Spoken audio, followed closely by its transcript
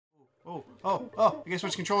Oh, I gotta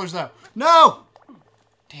switch controllers though. No!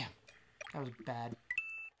 Damn, that was bad.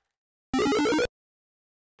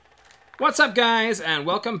 What's up, guys, and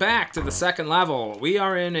welcome back to the second level. We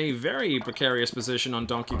are in a very precarious position on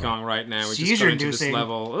Donkey Kong right now. We just got into this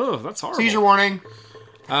level. Oh, that's horrible. Seizure warning.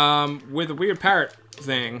 With a weird parrot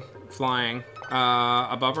thing flying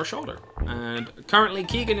above our shoulder. And currently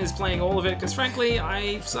Keegan is playing all of it because, frankly,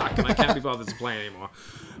 I suck and I can't be bothered to play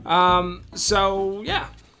anymore. So, yeah.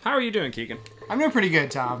 How are you doing, Keegan? I'm doing pretty good,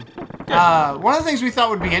 Tom. Good. One of the things we thought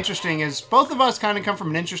would be interesting is both of us kind of come from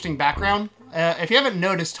an interesting background. If you haven't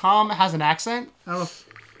noticed, Tom has an accent.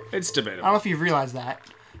 It's debatable. I don't know if you've realized that.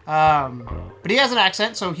 But he has an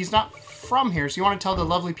accent, so he's not from here. So you want to tell the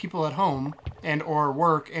lovely people at home and or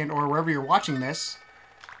work and or wherever you're watching this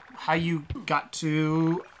how you got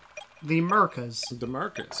to the Americas. The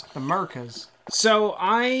Americas. The Americas. So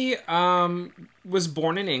I was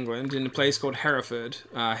born in England in a place called Hereford,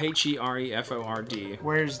 Hereford.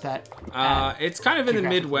 Where's that? It's kind of in the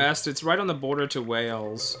Midwest. It's right on the border to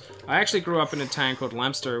Wales. I actually grew up in a town called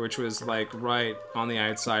Leominster, which was like right on the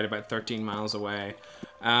outside, about 13 miles away.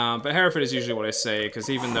 But Hereford is usually what I say, because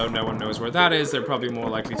even though no one knows where that is, they're probably more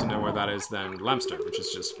likely to know where that is than Leominster, which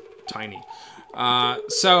is just tiny.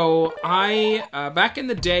 So I, back in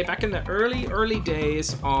the day, back in the early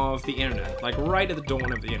days of the internet, like right at the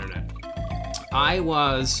dawn of the internet, I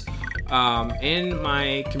was in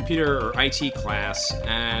my computer or IT class,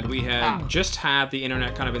 and we had just had the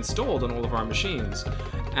internet kind of installed on all of our machines,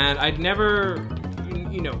 and I'd never,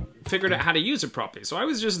 you know, figured out how to use it properly. So I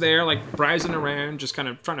was just there, like, browsing around, just kind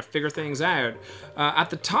of trying to figure things out. At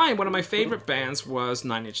the time, one of my favorite bands was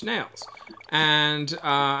 9 Inch Nails. And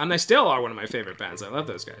they still are one of my favorite bands. I love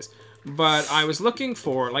those guys. But I was looking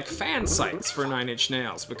for, like, fan sites for 9 Inch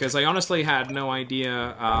Nails, because I honestly had no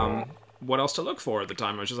idea what else to look for at the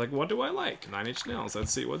time. I was just like, what do I like? 9 Inch Nails,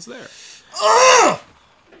 let's see what's there.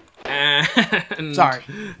 And sorry.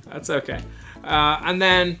 That's okay. And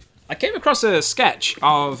then I came across a sketch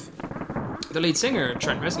of the lead singer,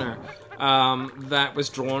 Trent Reznor, that was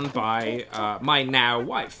drawn by my now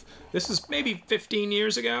wife. This was maybe 15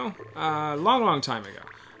 years ago, long time ago.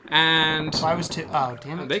 And so I was oh,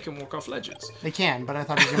 damn it. They can walk off ledges. They can, but I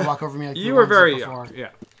thought he was going to walk over me like you were very young, yeah.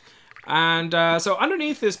 And so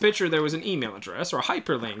underneath this picture, there was an email address, or a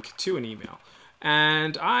hyperlink to an email.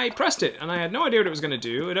 And I pressed it, and I had no idea what it was going to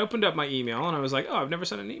do. It opened up my email, and I was like, oh, I've never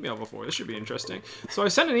sent an email before. This should be interesting. So I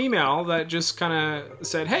sent an email that just kind of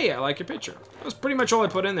said, hey, I like your picture. That was pretty much all I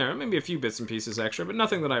put in there. Maybe a few bits and pieces extra, but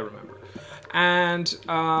nothing that I remember. And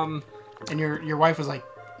your wife was like,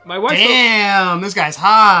 my wife damn, this guy's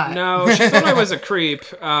hot. No, she thought I was a creep.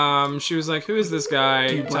 She was like, who is this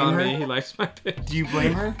guy telling me he likes my picture? Do you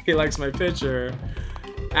blame her? He likes my picture.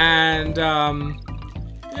 And,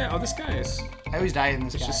 yeah, oh, this guy is... I always die in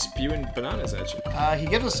this guy. He's just spewing bananas at you. He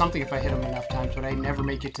gives us something if I hit him enough times, but I never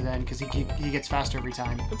make it to the end because he gets faster every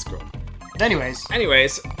time. That's cool. Anyways,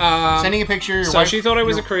 sending a picture. So she thought I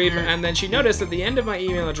was a creep, and then she noticed that the end of my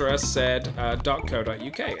email address said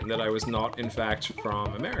 .co.uk, and that I was not, in fact,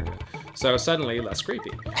 from America. So suddenly, less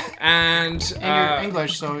creepy. And you're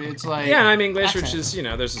English, so it's like yeah, and I'm English, which is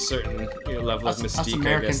there's a certain level of mystique. Us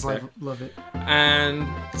Americans love it. And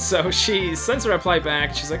so she sends a reply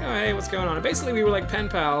back. She's like, oh hey, what's going on? And basically, we were like pen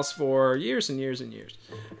pals for years and years and years,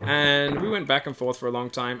 and we went back and forth for a long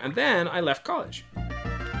time. And then I left college.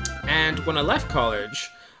 And when I left college,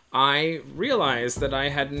 I realized that I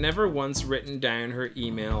had never once written down her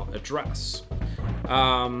email address.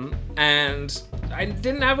 And I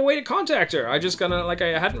didn't have a way to contact her. I just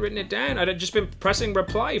I hadn't written it down. I'd just been pressing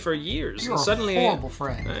reply for years. You're suddenly, a horrible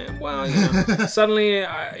friend. Well, suddenly,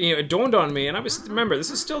 it dawned on me, and remember, this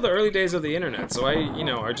is still the early days of the internet, so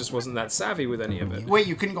I just wasn't that savvy with any of it. Wait,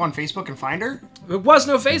 you couldn't go on Facebook and find her? There was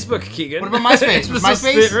no Facebook, Keegan. What about MySpace? Was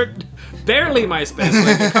MySpace? Barely MySpace.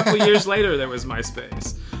 Like a couple years later, there was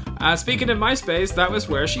MySpace. Speaking of MySpace, that was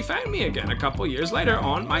where she found me again a couple years later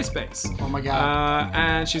on MySpace. Oh my god.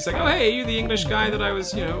 And she's like, oh hey, you the English guy that I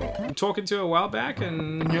was, talking to a while back?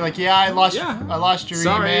 And you're like, yeah, I lost your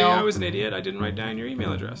Sorry, email. I was an idiot. I didn't write down your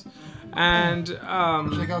email address. And she's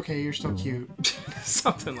like, okay, you're still cute.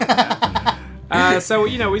 Something like that. So,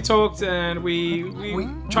 we talked, and we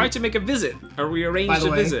tried to make a visit, or we arranged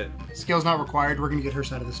a visit. Skill's not required. We're going to get her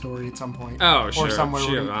side of the story at some point. Oh, sure. Or somewhere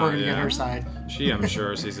we're going to get her side. I'm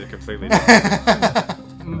sure, sees it completely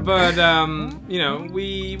different. But,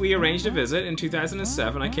 we arranged a visit in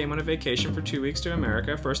 2007. I came on a vacation for 2 weeks to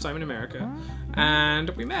America, first time in America, and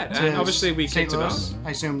we met. And obviously we kicked it off.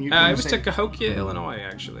 I assume you it was to Cahokia, Illinois,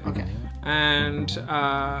 actually. Okay. And,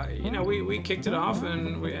 we kicked it off,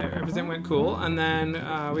 and everything went cool, and then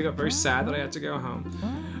we got very sad that I had to go home.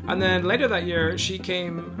 And then later that year, she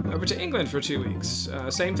came over to England for 2 weeks.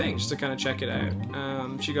 Same thing, just to kind of check it out.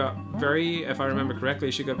 She got very, if I remember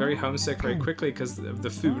correctly, she got very homesick very quickly because of the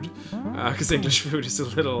food. Because English food is a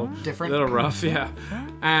little different, a little rough, yeah.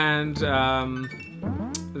 And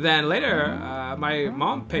then later, my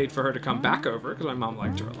mom paid for her to come back over because my mom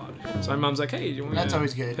liked her a lot. So my mom's like, "Hey, do you want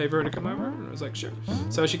to pay for her to come over?" And I was like, "Sure."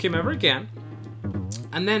 So she came over again.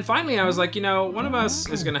 And then finally I was like, one of us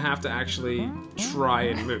is going to have to actually try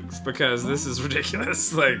and move because this is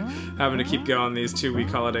ridiculous. Like, having to keep going these 2-week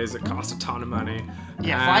holidays that cost a ton of money.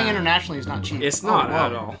 Yeah, flying internationally is not cheap. It's not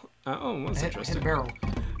at all. That's interesting. Hit a barrel.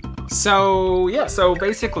 So, yeah, so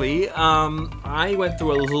basically, I went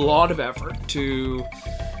through a lot of effort to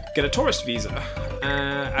get a tourist visa,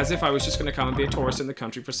 as if I was just going to come and be a tourist in the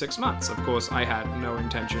country for 6 months. Of course, I had no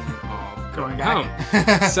intention of going home.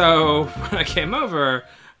 So when I came over,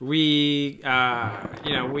 we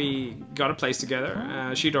got a place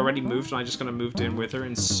together. She'd already moved, and I just kind of moved in with her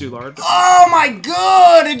in Soulard. Oh my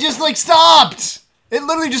god! It just like stopped. It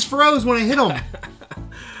literally just froze when I hit him.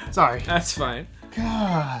 Sorry. That's fine.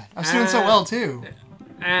 God, I was doing so well too.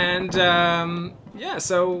 And yeah,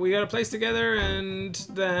 so we got a place together, and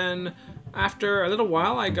then after a little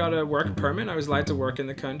while, I got a work permit. I was allowed to work in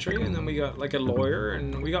the country, and then we got like a lawyer,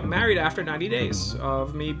 and we got married after 90 days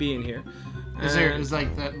of me being here. Is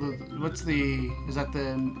that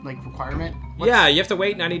the like requirement? Yeah, you have to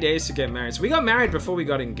wait 90 days to get married. So we got married before we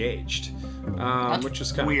got engaged, which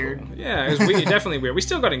was kind of weird. Cool. Yeah, it was definitely weird. We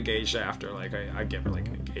still got engaged after. Like I gave her like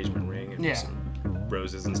an engagement ring and some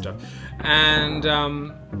roses and stuff. And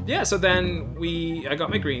yeah, so then I got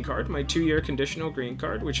my green card, my 2-year conditional green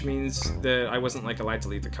card, which means that I wasn't like allowed to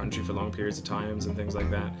leave the country for long periods of times and things like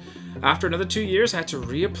that. After another 2 years, I had to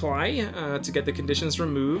reapply to get the conditions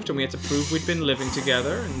removed, and we had to prove we'd been living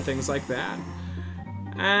together and things like that.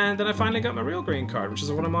 And then I finally got my real green card, which is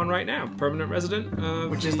the one I'm on right now, permanent resident of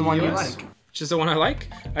which is the one US. you like. Which is the one I like.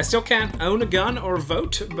 I still can't own a gun or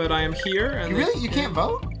vote, but I am here. And you can't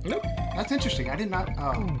vote? Nope. That's interesting. I did not.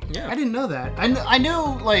 Oh, yeah. I didn't know that. I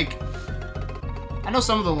know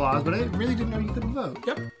some of the laws, but I really didn't know you couldn't vote.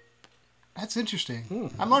 Yep. That's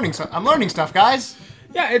interesting. I'm learning stuff, guys.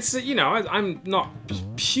 Yeah, it's I'm not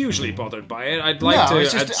hugely bothered by it. I'd like to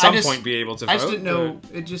at some point be able to vote. I just didn't know.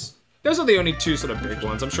 It just. Those are the only 2 sort of big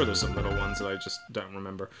ones. I'm sure there's some little ones that I just don't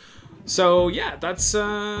remember. So yeah, that's it.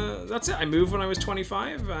 I moved when I was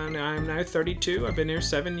 25, and I'm now 32. I've been here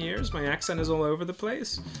 7 years. My accent is all over the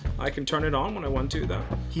place. I can turn it on when I want to, though.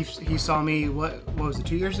 He saw me, what was it,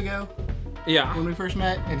 2 years ago? Yeah. When we first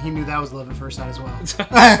met, and he knew that was love at first sight as well.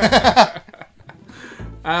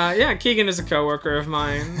 Yeah, Keegan is a coworker of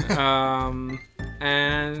mine.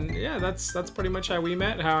 And yeah, that's pretty much how we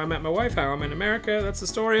met, how I met my wife, how I'm in America. That's the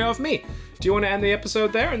story of me. Do you want to end the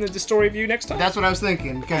episode there and then the story of you next time? That's what I was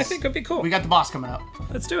thinking. I think it'd be cool. We got the boss coming up.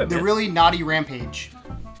 Let's do it, The man. really naughty rampage.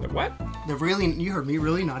 The what? You heard me,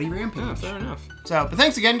 really naughty rampage. Oh, fair enough. So, but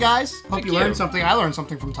thanks again, guys. Hope you learned you. something. I learned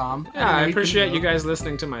something from Tom. Yeah, I appreciate you guys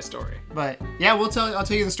listening to my story. But yeah, I'll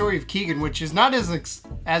tell you the story of Keegan, which is not as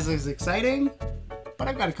exciting, but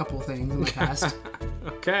I've got a couple of things in the past.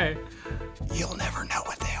 Okay. You'll never know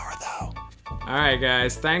what they are, though. Alright,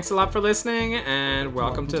 guys. Thanks a lot for listening, and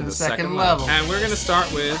welcome to the second level. And we're going to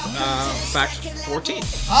start with fact 14.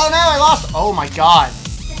 Oh, no, I lost. Oh, my God.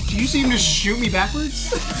 Do you see him just shoot me backwards?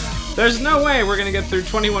 There's no way we're going to get through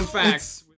 21 facts